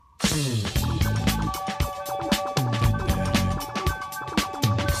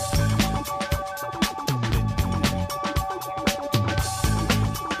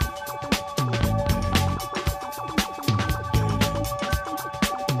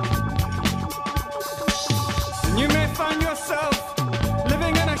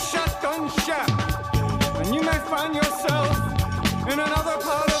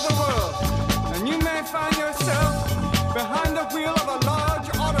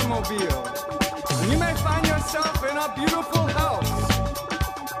And you may find yourself in a beautiful house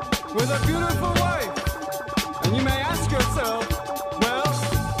with a beautiful wife. And you may ask yourself, well,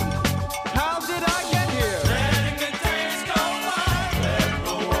 how did I get here? Letting the days go by, let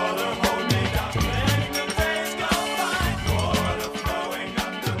the water hold me down. Letting the days go by, water flowing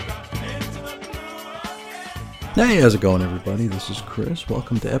underground into the blue again. Hey, how's it going, everybody? This is Chris.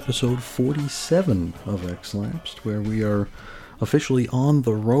 Welcome to episode 47 of X-Lapsed, where we are officially on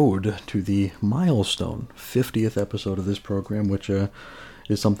the road to the milestone 50th episode of this program, which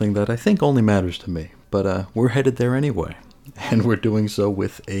is something that I think only matters to me. But we're headed there anyway, and we're doing so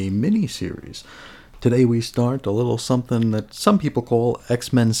with a mini-series. Today we start a little something that some people call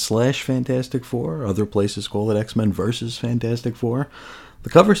X-Men / Fantastic Four. Other places call it X-Men vs. Fantastic Four. The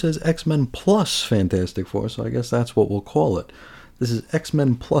cover says X-Men plus Fantastic Four, so I guess that's what we'll call it. This is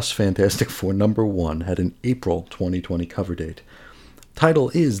X-Men plus Fantastic Four number 1, had an April 2020 cover date. Title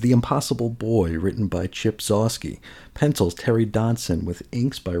is The Impossible Boy, written by Chip Zdarsky. Pencils Terry Dodson, with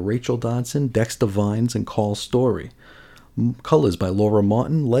inks by Rachel Dodson, Dexter Vines, and Carl Story. Colors by Laura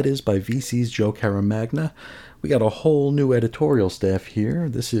Martin, letters by VC's Joe Caramagna. We got a whole new editorial staff here.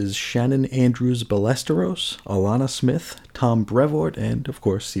 This is Shannon Andrews Ballesteros, Alana Smith, Tom Brevoort, and, of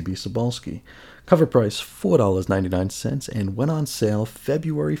course, C.B. Cebulski. Cover price $4.99 and went on sale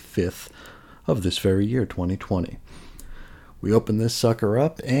February 5th of this very year, 2020. We open this sucker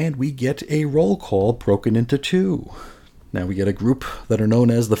up and we get a roll call broken into two. Now we get a group that are known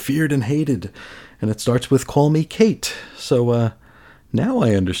as the Feared and Hated, and it starts with Call Me Kate. So now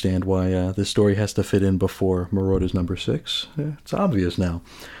I understand why this story has to fit in before Marauders number 6. It's obvious now.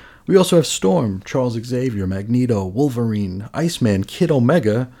 We also have Storm, Charles Xavier, Magneto, Wolverine, Iceman, Kid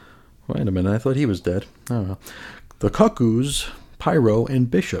Omega. Wait a minute, I thought he was dead. I don't know. The Cuckoos, Pyro, and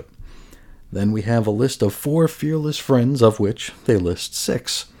Bishop. Then we have a list of 4 fearless friends, of which they list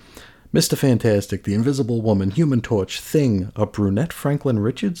 6. Mr. Fantastic, the Invisible Woman, Human Torch, Thing, a brunette Franklin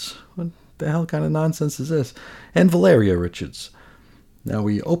Richards? What the hell kind of nonsense is this? And Valeria Richards. Now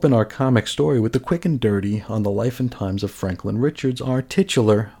we open our comic story with the quick and dirty on the life and times of Franklin Richards, our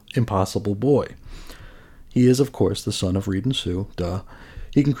titular Impossible Boy. He is, of course, the son of Reed and Sue, duh.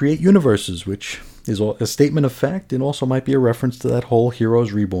 He can create universes, which is a statement of fact and also might be a reference to that whole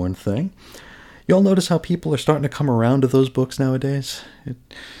Heroes Reborn thing. You all notice how people are starting to come around to those books nowadays?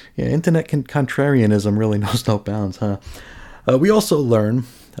 Internet contrarianism really knows no bounds, huh? We also learn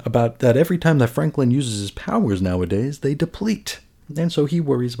about that every time that Franklin uses his powers nowadays, they deplete. And so he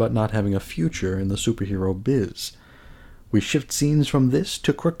worries about not having a future in the superhero biz. We shift scenes from this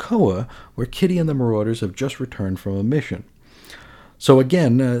to Krakoa, where Kitty and the Marauders have just returned from a mission. So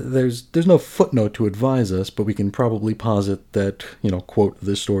again, there's no footnote to advise us, but we can probably posit that, quote,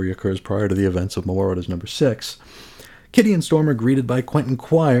 this story occurs prior to the events of Marauders number 6. Kitty and Storm are greeted by Quentin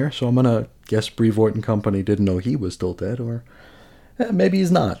Quire, so I'm going to guess Brevoort and company didn't know he was still dead, or maybe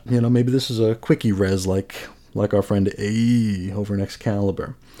he's not. Maybe this is a quickie res like our friend A over in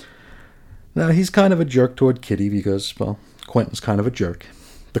Excalibur. Now, he's kind of a jerk toward Kitty because, well, Quentin's kind of a jerk.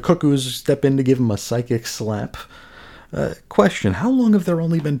 The Cuckoos step in to give him a psychic slap. Question, how long have there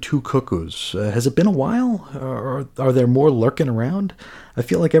only been 2 Cuckoos? Has it been a while? Or are there more lurking around? I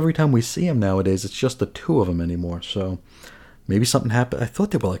feel like every time we see them nowadays, it's just the 2 of them anymore, so maybe something happened. I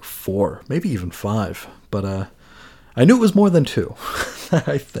thought there were like 4, maybe even 5, but I knew it was more than 2,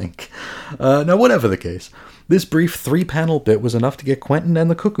 I think. Now, whatever the case, this brief 3-panel bit was enough to get Quentin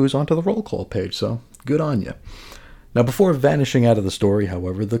and the Cuckoos onto the roll call page, so good on you. Now, before vanishing out of the story,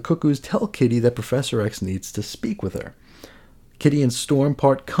 however, the Cuckoos tell Kitty that Professor X needs to speak with her. Kitty and Storm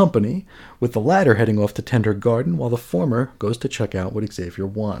part company, with the latter heading off to tend her garden while the former goes to check out what Xavier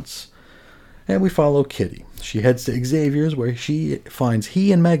wants. And we follow Kitty. She heads to Xavier's, where she finds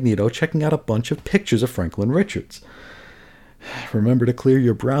he and Magneto checking out a bunch of pictures of Franklin Richards. Remember to clear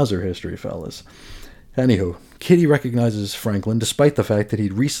your browser history, fellas. Anywho, Kitty recognizes Franklin despite the fact that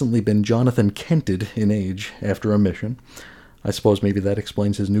he'd recently been Jonathan Kented in age after a mission. I suppose maybe that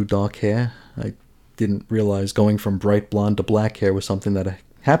explains his new dark hair. I didn't realize going from bright blonde to black hair was something that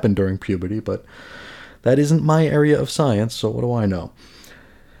happened during puberty, but that isn't my area of science, so what do I know?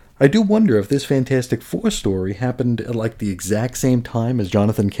 I do wonder if this Fantastic Four story happened at like the exact same time as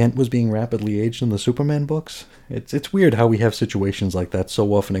Jonathan Kent was being rapidly aged in the Superman books. It's weird how we have situations like that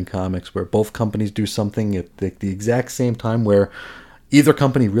so often in comics where both companies do something at the exact same time where either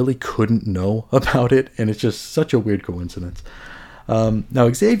company really couldn't know about it, and it's just such a weird coincidence.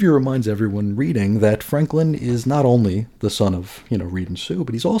 Now, Xavier reminds everyone reading that Franklin is not only the son of, Reed and Sue,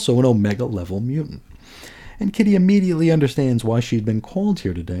 but he's also an Omega-level mutant. And Kitty immediately understands why she'd been called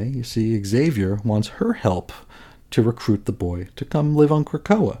here today. You see, Xavier wants her help to recruit the boy to come live on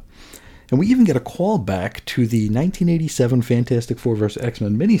Krakoa. And we even get a call back to the 1987 Fantastic Four vs.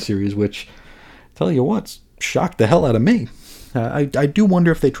 X-Men miniseries, which, tell you what, shocked the hell out of me. I do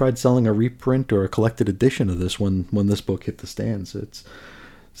wonder if they tried selling a reprint or a collected edition of this when this book hit the stands. It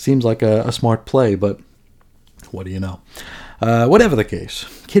seems like a smart play, but what do you know? Whatever the case,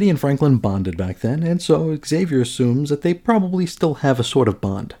 Kitty and Franklin bonded back then, and so Xavier assumes that they probably still have a sort of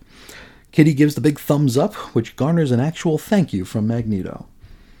bond. Kitty gives the big thumbs up, which garners an actual thank you from Magneto.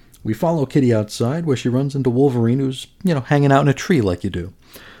 We follow Kitty outside, where she runs into Wolverine, who's, hanging out in a tree like you do.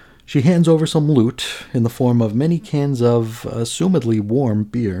 She hands over some loot in the form of many cans of assumedly warm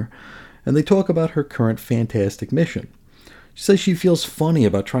beer, and they talk about her current fantastic mission. She says she feels funny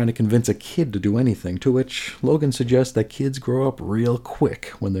about trying to convince a kid to do anything, to which Logan suggests that kids grow up real quick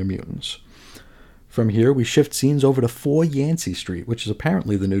when they're mutants. From here, we shift scenes over to 4 Yancey Street, which is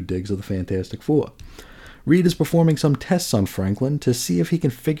apparently the new digs of the Fantastic Four. Reed is performing some tests on Franklin to see if he can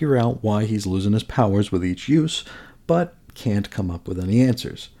figure out why he's losing his powers with each use, but can't come up with any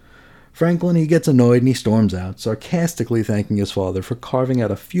answers. Franklin, he gets annoyed and he storms out, sarcastically thanking his father for carving out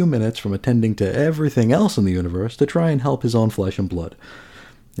a few minutes from attending to everything else in the universe to try and help his own flesh and blood.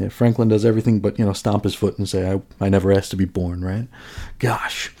 Yeah, Franklin does everything but, stomp his foot and say, I never asked to be born, right?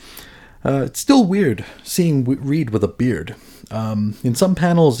 Gosh. It's still weird seeing Reed with a beard. In some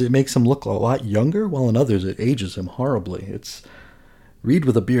panels, it makes him look a lot younger, while in others, it ages him horribly. Reed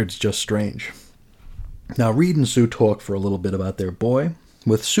with a beard's just strange. Now, Reed and Sue talk for a little bit about their boy,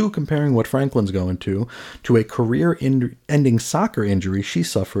 with Sue comparing what Franklin's going to a career-ending soccer injury she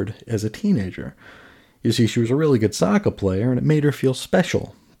suffered as a teenager. You see, she was a really good soccer player, and it made her feel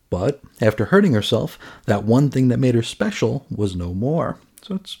special. But after hurting herself, that one thing that made her special was no more.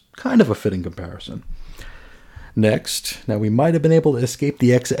 So it's kind of a fitting comparison. Next, now we might have been able to escape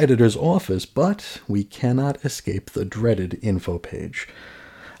the ex-editor's office, but we cannot escape the dreaded info page.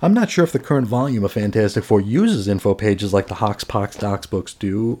 I'm not sure if the current volume of Fantastic Four uses info pages like the Hox Pox Docs books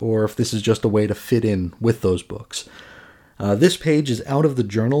do, or if this is just a way to fit in with those books. This page is out of the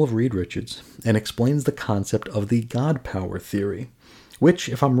Journal of Reed Richards and explains the concept of the God Power theory, which,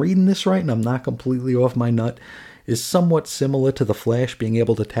 if I'm reading this right and I'm not completely off my nut, is somewhat similar to the Flash being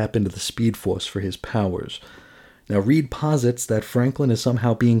able to tap into the Speed Force for his powers. Now, Reed posits that Franklin is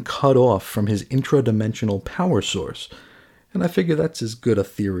somehow being cut off from his intradimensional power source, and I figure that's as good a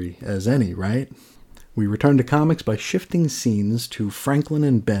theory as any, right? We return to comics by shifting scenes to Franklin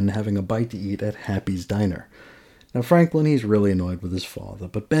and Ben having a bite to eat at Happy's Diner. Now, Franklin, he's really annoyed with his father,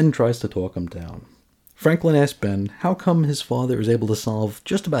 but Ben tries to talk him down. Franklin asks Ben how come his father is able to solve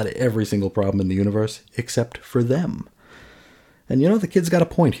just about every single problem in the universe except for them. And the kid's got a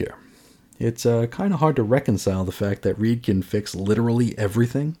point here. It's kind of hard to reconcile the fact that Reed can fix literally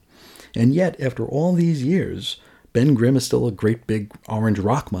everything, and yet, after all these years, Ben Grimm is still a great big orange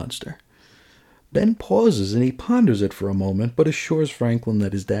rock monster. Ben pauses and he ponders it for a moment, but assures Franklin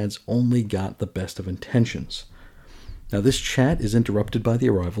that his dad's only got the best of intentions. Now, this chat is interrupted by the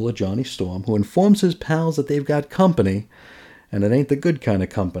arrival of Johnny Storm, who informs his pals that they've got company, and it ain't the good kind of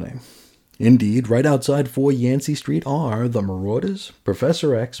company. Indeed, right outside 4 Yancey Street are the Marauders,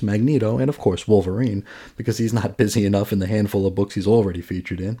 Professor X, Magneto, and of course Wolverine, because he's not busy enough in the handful of books he's already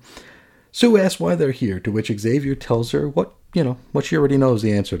featured in. Sue asks why they're here, to which Xavier tells her what she already knows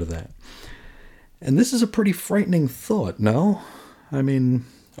the answer to that. And this is a pretty frightening thought, no? I mean,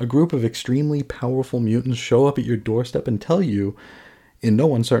 a group of extremely powerful mutants show up at your doorstep and tell you, in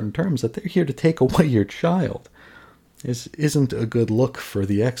no uncertain terms, that they're here to take away your child. This isn't a good look for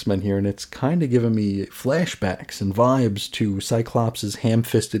the X-Men here, and it's kind of giving me flashbacks and vibes to Cyclops'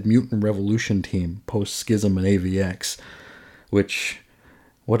 ham-fisted mutant revolution team post-Schism and AVX, which,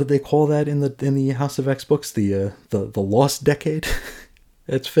 what did they call that in the House of X books? The Lost Decade?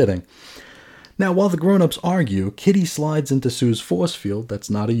 It's fitting. Now, while the grown-ups argue, Kitty slides into Sue's force field,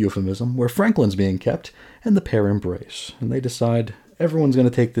 that's not a euphemism, where Franklin's being kept, and the pair embrace, and they decide everyone's going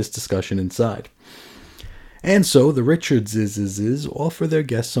to take this discussion inside. And so the Richardses offer their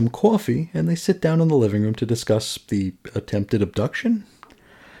guests some coffee, and they sit down in the living room to discuss the attempted abduction.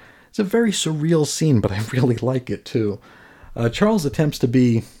 It's a very surreal scene, but I really like it too. Charles attempts to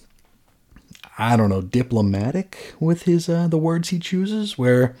be I don't know, diplomatic with his the words he chooses,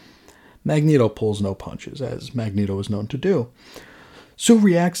 where Magneto pulls no punches, as Magneto is known to do. Sue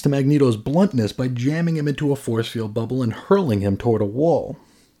reacts to Magneto's bluntness by jamming him into a force field bubble and hurling him toward a wall.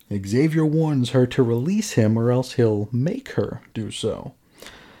 Xavier warns her to release him or else he'll make her do so.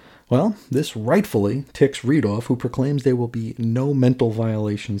 Well, this rightfully ticks Reed off, who proclaims there will be no mental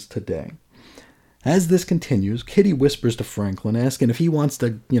violations today. As this continues, Kitty whispers to Franklin, asking if he wants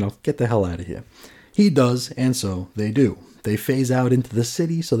to, get the hell out of here. He does, and so they do. They phase out into the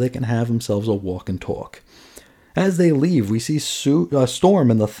city so they can have themselves a walk and talk. As they leave, we see Storm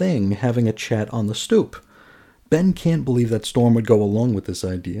and the Thing having a chat on the stoop. Ben can't believe that Storm would go along with this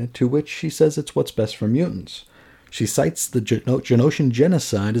idea, to which she says it's what's best for mutants. She cites the Genosian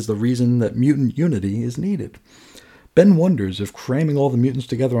genocide as the reason that mutant unity is needed. Ben wonders if cramming all the mutants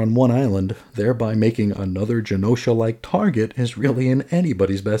together on one island, thereby making another Genosha-like target, is really in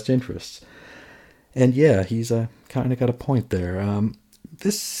anybody's best interests. And yeah, he's kind of got a point there.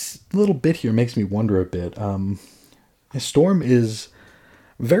 This little bit here makes me wonder a bit. Storm is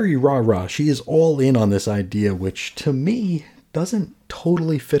very rah-rah. She is all in on this idea, which to me doesn't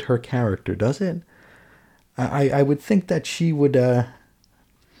totally fit her character, does it? I would think that she would, I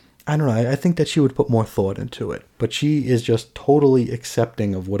don't know, I think that she would put more thought into it. But she is just totally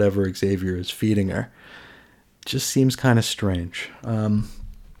accepting of whatever Xavier is feeding her. Just seems kind of strange.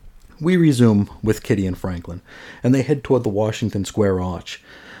 We resume with Kitty and Franklin, and they head toward the Washington Square Arch.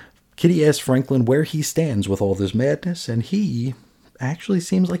 Kitty asks Franklin where he stands with all this madness, and he actually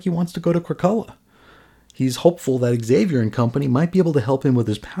seems like he wants to go to Krakoa. He's hopeful that Xavier and company might be able to help him with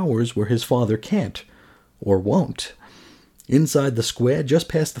his powers where his father can't, or won't. Inside the square, just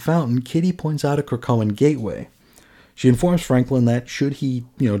past the fountain, Kitty points out a Krakoan gateway. She informs Franklin that should he,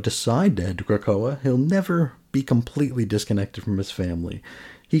 decide to head to Krakoa, he'll never be completely disconnected from his family.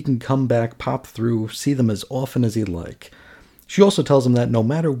 He can come back, pop through, see them as often as he'd like. She also tells him that no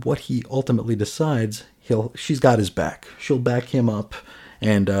matter what he ultimately decides, she's got his back. She'll back him up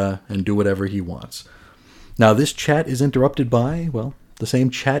and do whatever he wants. Now, this chat is interrupted by, the same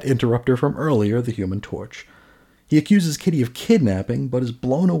chat interrupter from earlier, the Human Torch. He accuses Kitty of kidnapping, but is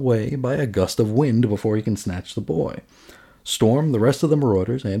blown away by a gust of wind before he can snatch the boy. Storm, the rest of the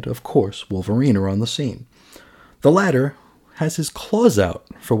Marauders, and, of course, Wolverine are on the scene. The latter has his claws out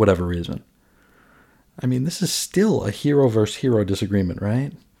for whatever reason. I mean, this is still a hero versus hero disagreement,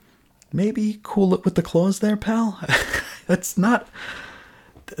 right? Maybe cool it with the claws there, pal? That's not...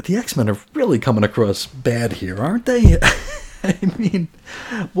 The X-Men are really coming across bad here, aren't they? I mean,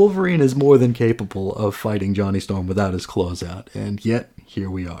 Wolverine is more than capable of fighting Johnny Storm without his claws out, and yet, here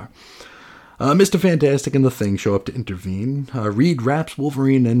we are. Mr. Fantastic and the Thing show up to intervene. Reed wraps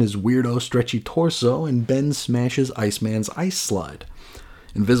Wolverine in his weirdo stretchy torso, and Ben smashes Iceman's ice slide.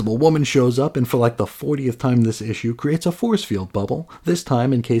 Invisible Woman shows up and for like the 40th time this issue creates a force field bubble, this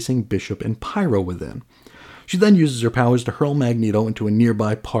time encasing Bishop and Pyro within. She then uses her powers to hurl Magneto into a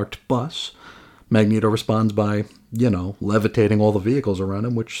nearby parked bus. Magneto responds by, levitating all the vehicles around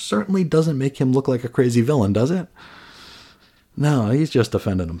him, which certainly doesn't make him look like a crazy villain, does it? No, he's just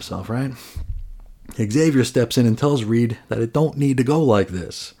defending himself, right? Xavier steps in and tells Reed that it don't need to go like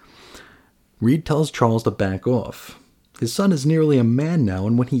this. Reed tells Charles to back off. His son is nearly a man now,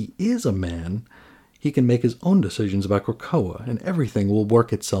 and when he is a man, he can make his own decisions about Krakoa, and everything will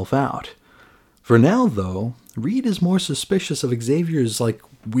work itself out. For now, though, Reed is more suspicious of Xavier's,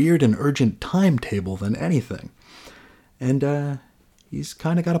 weird and urgent timetable than anything. And, he's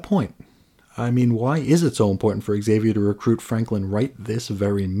kind of got a point. I mean, why is it so important for Xavier to recruit Franklin right this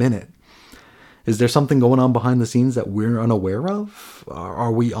very minute? Is there something going on behind the scenes that we're unaware of?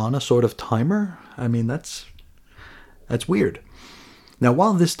 Are we on a sort of timer? I mean, that's weird. Now,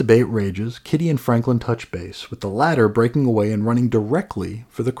 while this debate rages, Kitty and Franklin touch base, with the latter breaking away and running directly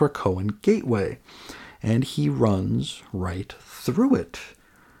for the Krakoan gateway. And he runs right through it.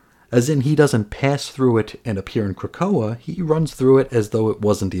 As in, he doesn't pass through it and appear in Krakoa, he runs through it as though it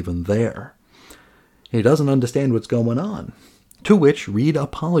wasn't even there. He doesn't understand what's going on. To which Reed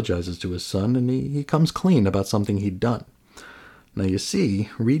apologizes to his son, and he comes clean about something he'd done. Now you see,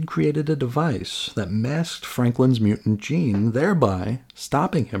 Reed created a device that masked Franklin's mutant gene, thereby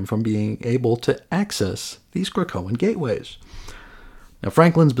stopping him from being able to access these Krakoan gateways. Now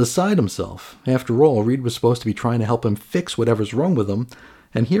Franklin's beside himself. After all, Reed was supposed to be trying to help him fix whatever's wrong with him,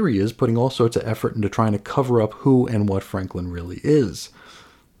 and here he is putting all sorts of effort into trying to cover up who and what Franklin really is.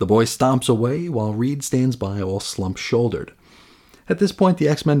 The boy stomps away, while Reed stands by all slump-shouldered. At this point, the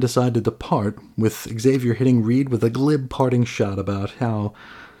X-Men decide to depart, with Xavier hitting Reed with a glib parting shot about how,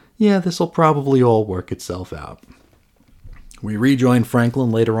 this'll probably all work itself out. We rejoin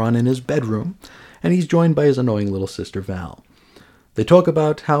Franklin later on in his bedroom, and he's joined by his annoying little sister Val. They talk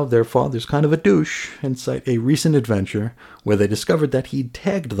about how their father's kind of a douche and cite a recent adventure where they discovered that he'd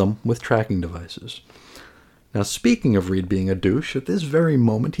tagged them with tracking devices. Now, speaking of Reed being a douche, at this very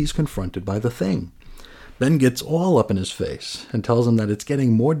moment he's confronted by the Thing. Ben gets all up in his face and tells him that it's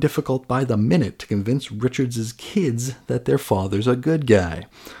getting more difficult by the minute to convince Richards' kids that their father's a good guy,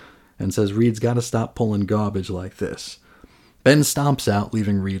 and says Reed's got to stop pulling garbage like this. Ben stomps out,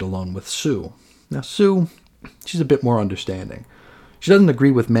 leaving Reed alone with Sue. Now, Sue, she's a bit more understanding. She doesn't agree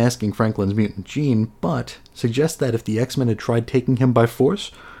with masking Franklin's mutant gene, but suggests that if the X-Men had tried taking him by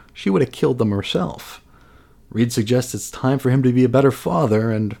force, she would have killed them herself. Reed suggests it's time for him to be a better father,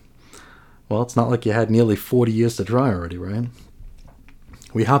 and, well, it's not like you had nearly 40 years to try already, right?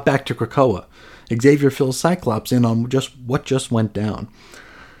 We hop back to Krakoa. Xavier fills Cyclops in on what just went down.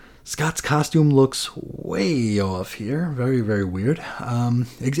 Scott's costume looks way off here. Very, very weird.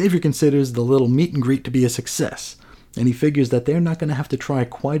 Xavier considers the little meet and greet to be a success, and he figures that they're not going to have to try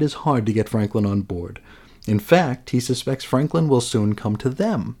quite as hard to get Franklin on board. In fact, he suspects Franklin will soon come to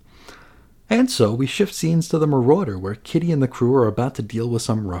them. And so we shift scenes to the Marauder, where Kitty and the crew are about to deal with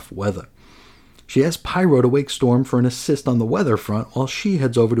some rough weather. She asks Pyro to wake Storm for an assist on the weather front while she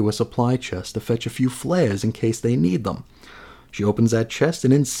heads over to a supply chest to fetch a few flares in case they need them. She opens that chest,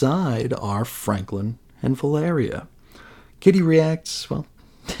 and inside are Franklin and Valeria. Kitty reacts, well,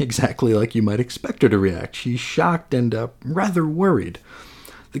 exactly like you might expect her to react. She's shocked and rather worried.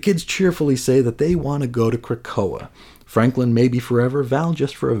 The kids cheerfully say that they want to go to Krakoa. Franklin maybe forever, Val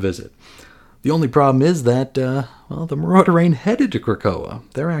just for a visit. The only problem is that, the Marauder ain't headed to Krakoa.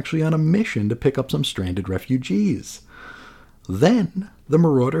 They're actually on a mission to pick up some stranded refugees. Then, the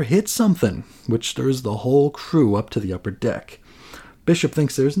Marauder hits something, which stirs the whole crew up to the upper deck. Bishop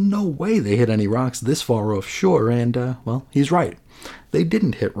thinks there's no way they hit any rocks this far offshore, and, he's right. They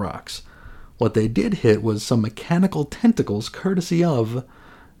didn't hit rocks. What they did hit was some mechanical tentacles courtesy of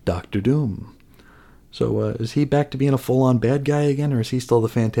Dr. Doom. So, is he back to being a full-on bad guy again, or is he still the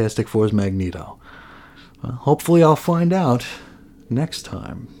Fantastic Four's Magneto? Well, hopefully I'll find out next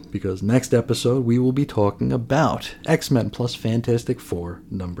time, because next episode we will be talking about X-Men plus Fantastic Four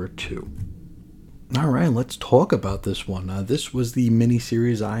number 2. Alright, let's talk about this one. This was the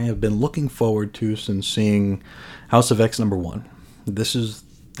miniseries I have been looking forward to since seeing House of X number 1. This is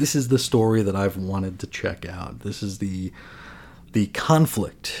the story that I've wanted to check out. This is the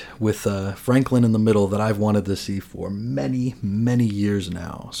conflict with Franklin in the middle that I've wanted to see for many, many years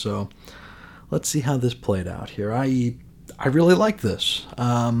now. So let's see how this played out here. I really like this.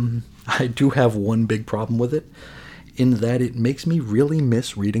 I do have one big problem with it, in that it makes me really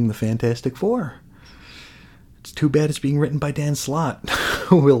miss reading the Fantastic Four. It's too bad it's being written by Dan Slott,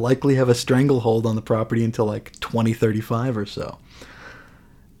 who will likely have a stranglehold on the property until like 2035 or so.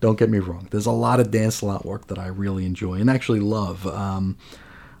 Don't get me wrong, there's a lot of Dan Slott work that I really enjoy and actually love.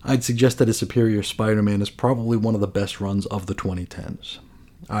 I'd suggest that his Superior Spider-Man is probably one of the best runs of the 2010s.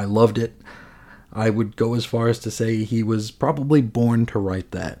 I loved it. I would go as far as to say he was probably born to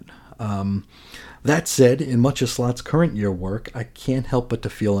write that. That said, in much of Slott's current year work, I can't help but to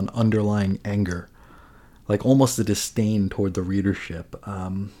feel an underlying anger, like almost a disdain toward the readership.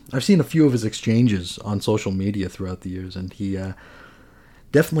 I've seen a few of his exchanges on social media throughout the years, and he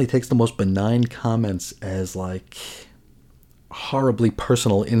definitely takes the most benign comments as like horribly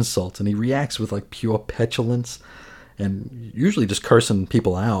personal insults, and he reacts with like pure petulance and usually just cursing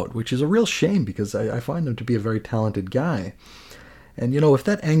people out, which is a real shame because I find him to be a very talented guy. And if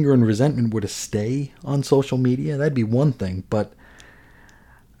that anger and resentment were to stay on social media, that'd be one thing, but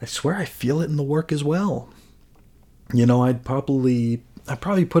I swear I feel it in the work as well. I'd probably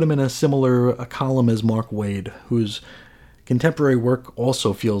put him in a similar column as Mark Waid, whose contemporary work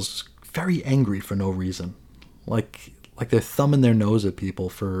also feels very angry for no reason. Like they're thumbing their nose at people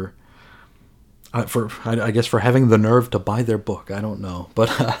for having the nerve to buy their book. I don't know.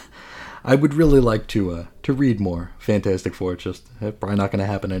 But I would really like to read more Fantastic Four. It's just probably not going to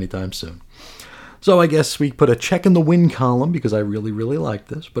happen anytime soon. So I guess we put a check in the win column because I really, really like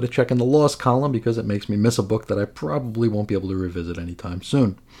this, but a check in the loss column because it makes me miss a book that I probably won't be able to revisit anytime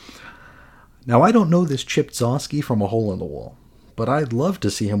soon. Now, I don't know this Chip Zdarsky from a hole in the wall, but I'd love to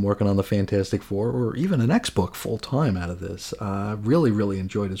see him working on the Fantastic Four or even an X-book full-time out of this. Really, really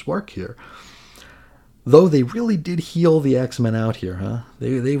enjoyed his work here. Though they really did heal the X-Men out here, huh?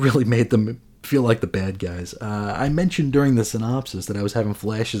 They really made them feel like the bad guys. I mentioned during the synopsis that I was having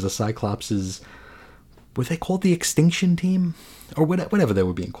flashes of Cyclops' were they called the Extinction Team? Or whatever they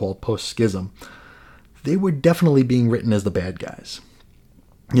were being called post-Schism. They were definitely being written as the bad guys.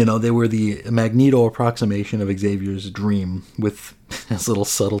 They were the Magneto approximation of Xavier's dream, with as little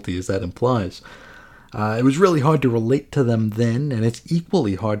subtlety as that implies. It was really hard to relate to them then, and it's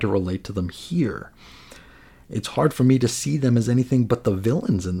equally hard to relate to them here. It's hard for me to see them as anything but the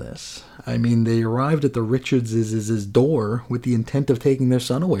villains in this. I mean, they arrived at the Richards' door with the intent of taking their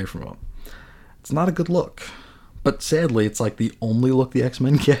son away from them. It's not a good look. But sadly, it's like the only look the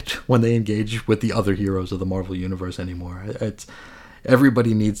X-Men get when they engage with the other heroes of the Marvel Universe anymore.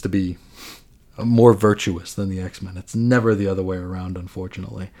 Everybody needs to be more virtuous than the X-Men. It's never the other way around,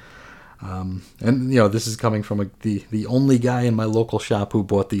 unfortunately. This is coming from the only guy in my local shop who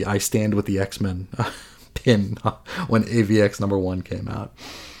bought the I Stand With the X-Men pin when AVX #1 came out.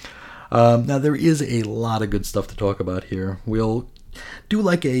 Now, there is a lot of good stuff to talk about here. We'll do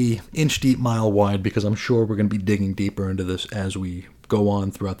like a inch deep, mile wide, because I'm sure we're going to be digging deeper into this as we go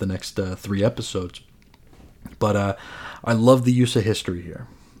on throughout the next 3 episodes. But I love the use of history here.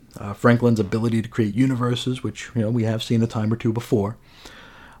 Franklin's ability to create universes, which we have seen a time or two before.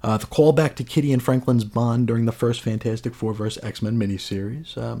 The callback to Kitty and Franklin's bond during the first Fantastic Four vs. X-Men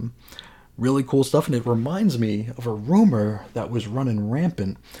miniseries. Really cool stuff, and it reminds me of a rumor that was running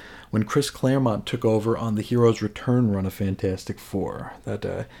rampant when Chris Claremont took over on the Heroes Return run of Fantastic Four,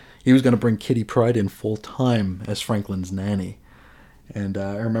 that he was going to bring Kitty Pryde in full-time as Franklin's nanny. And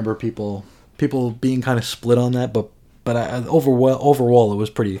I remember people being kind of split on that, but overall it was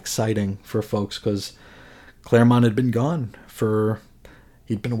pretty exciting for folks, because Claremont had been gone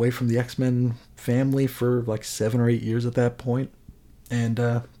he'd been away from the X-Men family for like 7 or 8 years at that point, and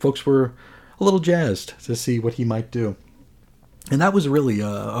folks were a little jazzed to see what he might do. And that was really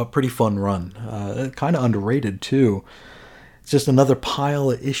a pretty fun run. Kind of underrated, too. It's just another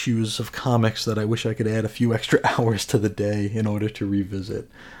pile of issues of comics that I wish I could add a few extra hours to the day in order to revisit.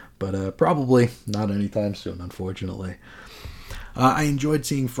 But probably not anytime soon, unfortunately. I enjoyed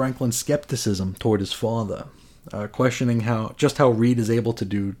seeing Franklin's skepticism toward his father, questioning how Reed is able to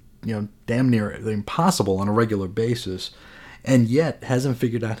do, damn near the impossible on a regular basis, and yet hasn't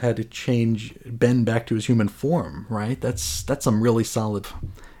figured out how to change Ben back to his human form, right? That's some really solid,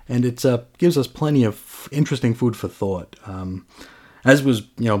 and it gives us plenty of interesting food for thought. As was,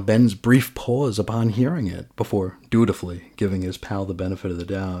 Ben's brief pause upon hearing it before dutifully giving his pal the benefit of the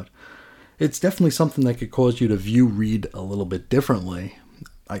doubt. It's definitely something that could cause you to view Reed a little bit differently.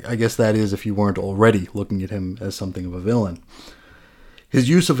 I guess that is if you weren't already looking at him as something of a villain. His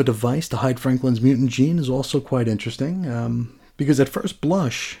use of a device to hide Franklin's mutant gene is also quite interesting, because at first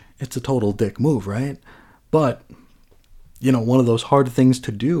blush, it's a total dick move, right? But, one of those hard things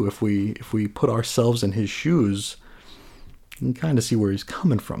to do if we put ourselves in his shoes, you can kind of see where he's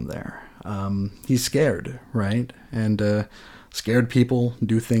coming from there. He's scared, right? And scared people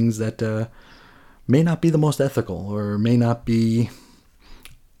do things that may not be the most ethical, or may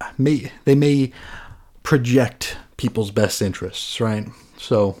project people's best interests, right?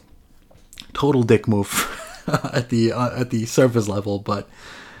 So, total dick move at the surface level, but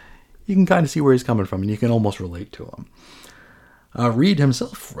you can kind of see where he's coming from, and you can almost relate to him. Reed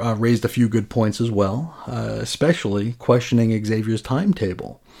himself raised a few good points as well, especially questioning Xavier's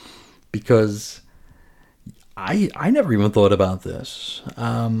timetable, because I never even thought about this.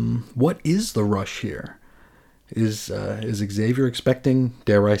 What is the rush here? Is Xavier expecting,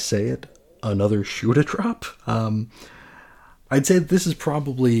 dare I say it, another shoe to drop? I'd say this is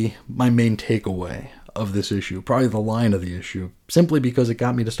probably my main takeaway of this issue, probably the line of the issue, simply because it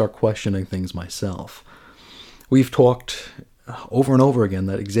got me to start questioning things myself. We've talked over and over again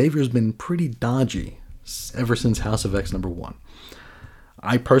that Xavier's been pretty dodgy ever since House of X #1.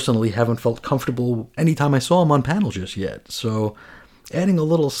 I personally haven't felt comfortable anytime I saw him on panel just yet, so adding a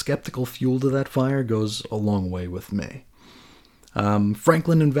little skeptical fuel to that fire goes a long way with me.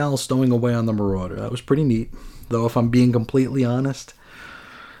 Franklin and Val stowing away on the Marauder, that was pretty neat, though if I'm being completely honest,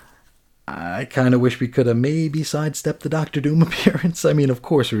 I kind of wish we could have maybe sidestepped the Doctor Doom appearance. I mean, of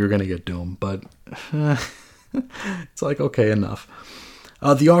course we were going to get Doom, but it's like, okay, enough.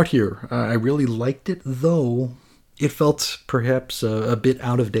 The art here, I really liked it, though it felt perhaps a bit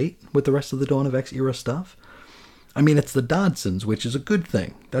out of date with the rest of the Dawn of X era stuff. I mean, it's the Dodsons, which is a good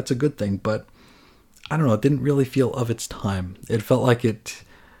thing. That's a good thing, but I don't know, it didn't really feel of its time. It felt like it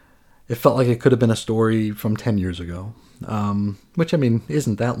could have been a story from 10 years ago. Which, I mean,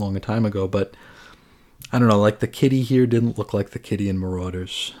 isn't that long a time ago, but I don't know, like the Kitty here didn't look like the Kitty in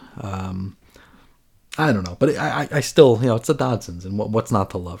Marauders. I don't know, but I still, it's the Dodsons, and what's not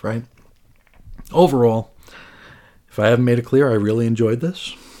to love, right? Overall, if I haven't made it clear, I really enjoyed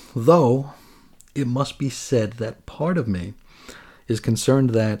this, though it must be said that part of me is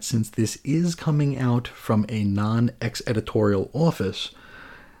concerned that since this is coming out from a non-X editorial office,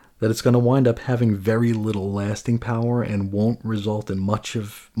 that it's going to wind up having very little lasting power and won't result in much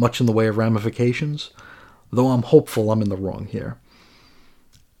in the way of ramifications, though I'm hopeful I'm in the wrong here.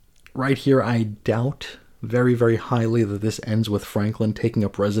 Right here, I doubt very, very highly that this ends with Franklin taking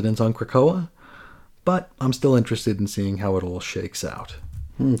up residence on Krakoa, but I'm still interested in seeing how it all shakes out.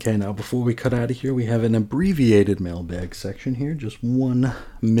 Okay, now before we cut out of here, we have an abbreviated mailbag section here. Just one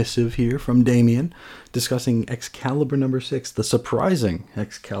missive here from Damien discussing Excalibur number 6, the surprising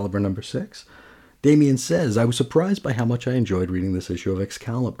Excalibur number 6. Damien says, I was surprised by how much I enjoyed reading this issue of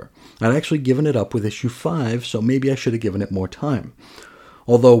Excalibur. I'd actually given it up with issue 5, so maybe I should have given it more time.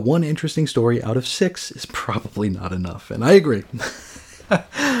 Although one interesting story out of 6 is probably not enough, and I agree.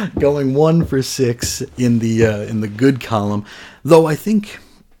 Going 1 for 6 in the good column, though I think,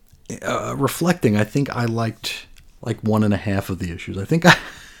 reflecting, I think I liked like 1.5 of the issues. I think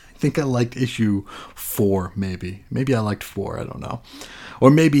I liked issue 4, maybe I liked 4, I don't know, or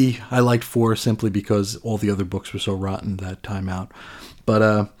maybe I liked 4 simply because all the other books were so rotten that time out.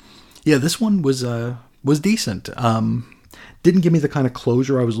 But yeah, this one was decent. Didn't give me the kind of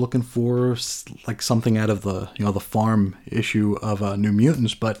closure I was looking for, like something out of the farm issue of New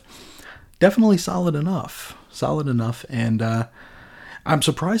Mutants, but definitely solid enough. And I'm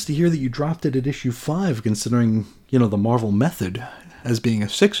surprised to hear that you dropped it at issue 5, considering the Marvel method as being a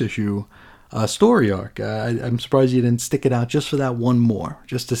 6-issue story arc. I'm surprised you didn't stick it out just for that one more,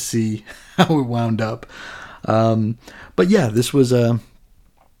 just to see how it wound up. But yeah, this was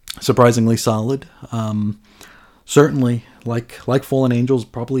surprisingly solid. Certainly, like Fallen Angels,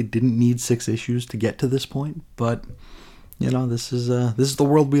 probably didn't need 6 issues to get to this point, but this is the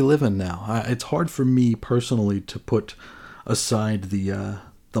world we live in now. It's hard for me personally to put aside the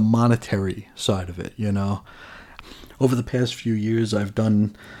monetary side of it. Over the past few years, I've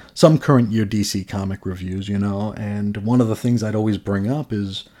done some current year DC comic reviews, and one of the things I'd always bring up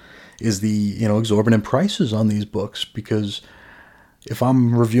is the exorbitant prices on these books, because if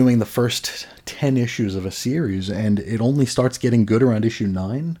I'm reviewing the first 10 issues of a series and it only starts getting good around issue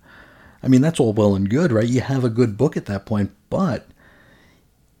 9, I mean, that's all well and good, right? You have a good book at that point, but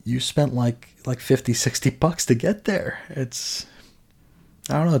you spent like $50-$60 to get there.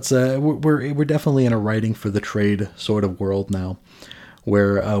 I don't know, it's we're definitely in a writing for the trade sort of world now,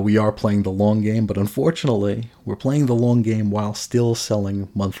 where we are playing the long game, but unfortunately, we're playing the long game while still selling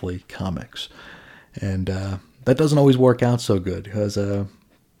monthly comics. And that doesn't always work out so good, because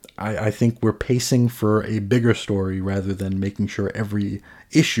I think we're pacing for a bigger story rather than making sure every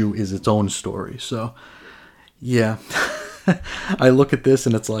issue is its own story. So, yeah, I look at this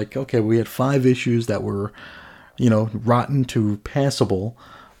and it's like, okay, we had 5 issues that were, rotten to passable,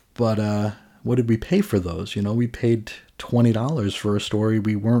 but what did we pay for those? We paid $20 for a story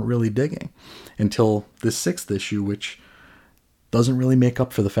we weren't really digging until this 6th issue, which doesn't really make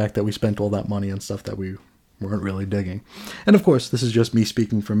up for the fact that we spent all that money on stuff that we weren't really digging. And of course, this is just me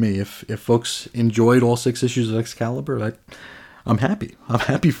speaking for me. If folks enjoyed all 6 issues of Excalibur, I'm happy. I'm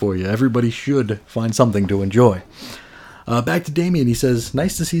happy for you. Everybody should find something to enjoy. Back to Damien, he says,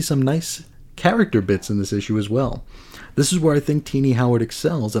 nice to see some nice character bits in this issue as well. This is where I think Tini Howard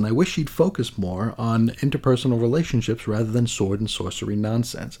excels, and I wish she'd focus more on interpersonal relationships rather than sword and sorcery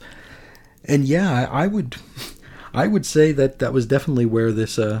nonsense. And yeah, I would say that was definitely where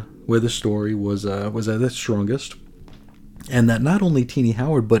this story was at its strongest, and that not only Tini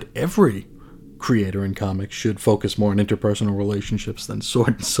Howard but every creator in comics should focus more on interpersonal relationships than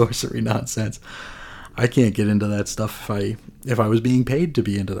sword and sorcery nonsense. I can't get into that stuff if I was being paid to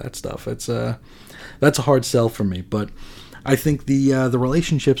be into that stuff. That's a hard sell for me. But I think the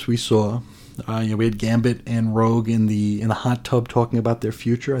relationships we saw, we had Gambit and Rogue in the hot tub talking about their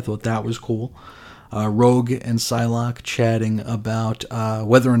future. I thought that was cool. Rogue and Psylocke chatting about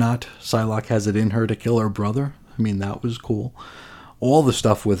whether or not Psylocke has it in her to kill her brother. I mean, that was cool. All the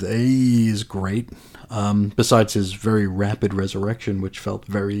stuff with A is great. Besides his very rapid resurrection, which felt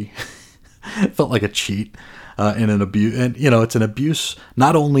felt like a cheat and an abuse. And it's an abuse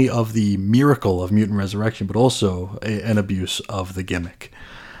not only of the miracle of mutant resurrection, but also an abuse of the gimmick.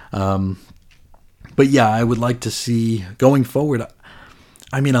 But yeah, I would like to see going forward.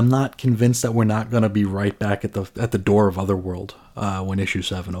 I mean, I'm not convinced that we're not going to be right back at the door of Otherworld when issue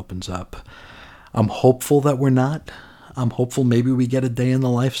 7 opens up. I'm hopeful that we're not. I'm hopeful maybe we get a day in the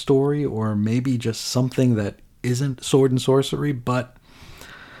life story, or maybe just something that isn't sword and sorcery. But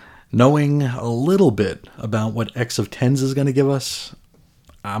knowing a little bit about what X of Tens is going to give us,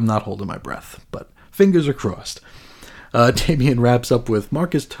 I'm not holding my breath. But fingers are crossed. Damien wraps up with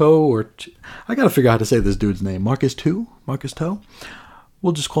Marcus Toe, I got to figure out how to say this dude's name. Marcus Toe?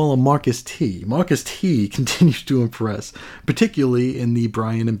 we'll just call him Marcus T. Marcus T continues to impress, particularly in the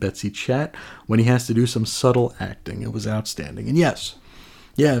Brian and Betsy chat when he has to do some subtle acting. It was outstanding. And yes,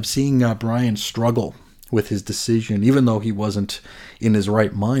 seeing Brian struggle with his decision, even though he wasn't in his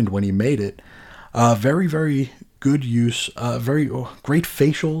right mind when he made it, very, very good use, very great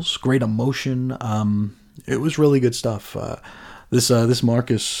facials, great emotion. It was really good stuff. This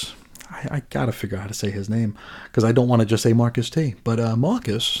Marcus, I gotta figure out how to say his name because I don't want to just say Marcus T. But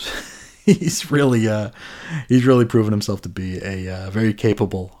Marcus, he's really proven himself to be a very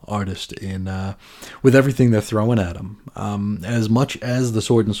capable artist in with everything they're throwing at him. As much as the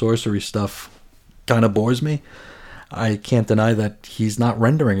sword and sorcery stuff kind of bores me, I can't deny that he's not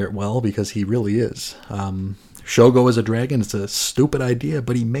rendering it well because he really is. Shogo as a dragon, it's a stupid idea,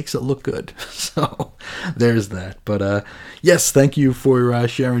 but he makes it look good. So there's that. But yes, thank you for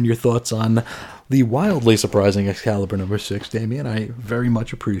sharing your thoughts on the wildly surprising Excalibur number 6, Damien. I very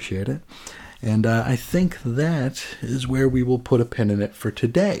much appreciate it. And I think that is where we will put a pin in it for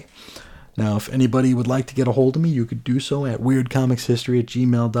today. Now, if anybody would like to get a hold of me, you could do so at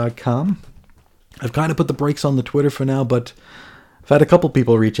weirdcomicshistory@gmail.com. I've kind of put the brakes on the Twitter for now, but I've had a couple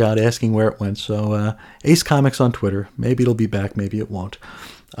people reach out asking where it went, so Ace Comics on Twitter. Maybe it'll be back, maybe it won't.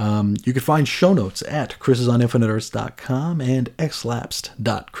 You can find show notes at chrisisoninfiniteearths.com and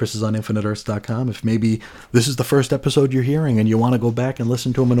xlapsed.chrisisoninfiniteearths.com. If maybe this is the first episode you're hearing and you want to go back and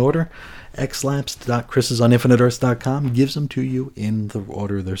listen to them in order, xlapsed.chrisisoninfiniteearths.com gives them to you in the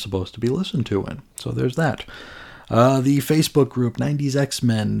order they're supposed to be listened to in. So there's that. The Facebook group, 90s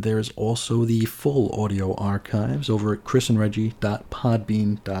X-Men. There's also the full audio archives over at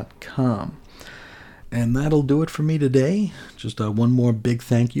chrisandreggie.podbean.com. And that'll do it for me today. Just one more big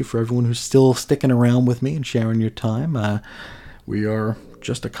thank you for everyone who's still sticking around with me and sharing your time. We are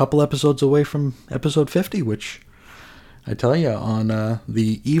just a couple episodes away from episode 50, which I tell you, on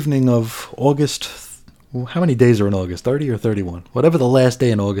the evening of August... Well, how many days are in August? 30 or 31? Whatever the last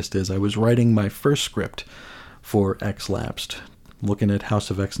day in August is, I was writing my first script for X Lapsed, looking at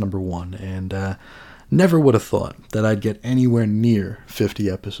House of X number 1, and never would have thought that I'd get anywhere near 50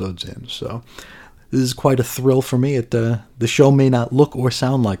 episodes in, so this is quite a thrill for me. The show may not look or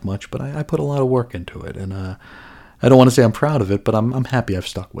sound like much, but I put a lot of work into it, and I don't want to say I'm proud of it, but I'm happy I've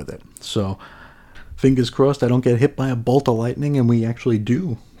stuck with it. So fingers crossed I don't get hit by a bolt of lightning and we actually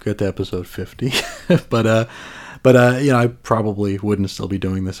do get to episode 50. But I probably wouldn't still be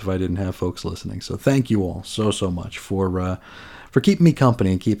doing this if I didn't have folks listening. So thank you all so much for keeping me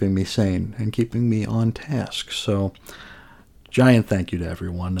company and keeping me sane and keeping me on task. So giant thank you to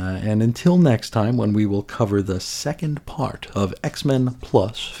everyone. And until next time, when we will cover the second part of X-Men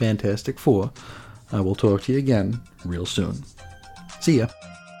plus Fantastic Four, I will talk to you again real soon. See ya.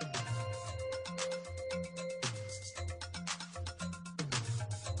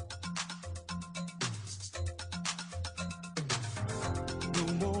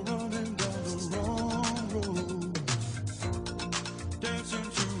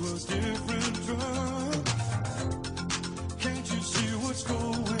 What's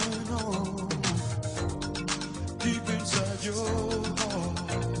going on deep inside your